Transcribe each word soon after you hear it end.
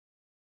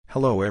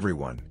Hello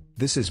everyone,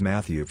 this is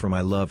Matthew from I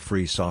Love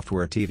Free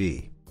Software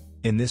TV.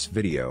 In this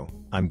video,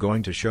 I'm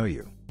going to show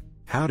you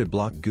how to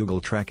block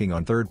Google tracking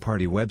on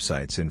third-party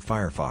websites in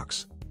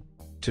Firefox.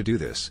 To do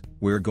this,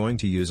 we're going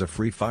to use a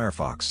free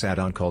Firefox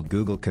add-on called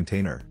Google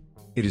Container.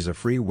 It is a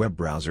free web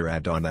browser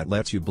add-on that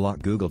lets you block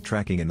Google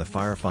tracking in the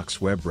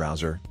Firefox web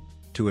browser.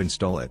 To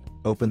install it,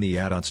 open the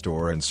add-on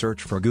store and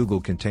search for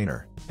Google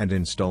Container, and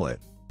install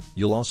it.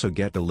 You'll also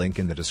get the link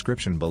in the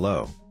description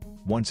below.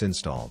 Once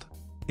installed,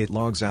 it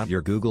logs out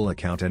your Google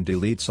account and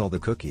deletes all the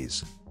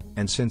cookies.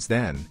 And since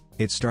then,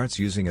 it starts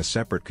using a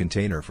separate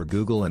container for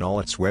Google and all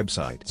its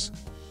websites.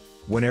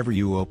 Whenever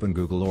you open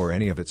Google or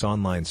any of its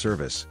online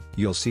service,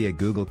 you'll see a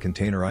Google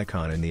Container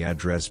icon in the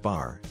address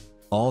bar.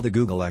 All the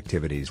Google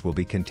activities will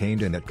be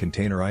contained in that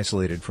container,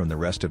 isolated from the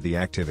rest of the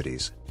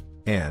activities.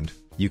 And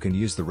you can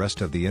use the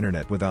rest of the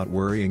internet without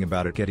worrying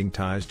about it getting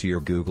ties to your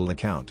Google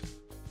account.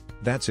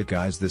 That's it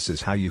guys, this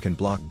is how you can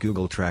block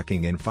Google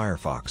tracking in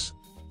Firefox.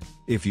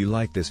 If you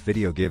like this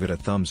video, give it a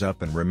thumbs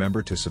up and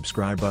remember to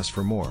subscribe us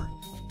for more.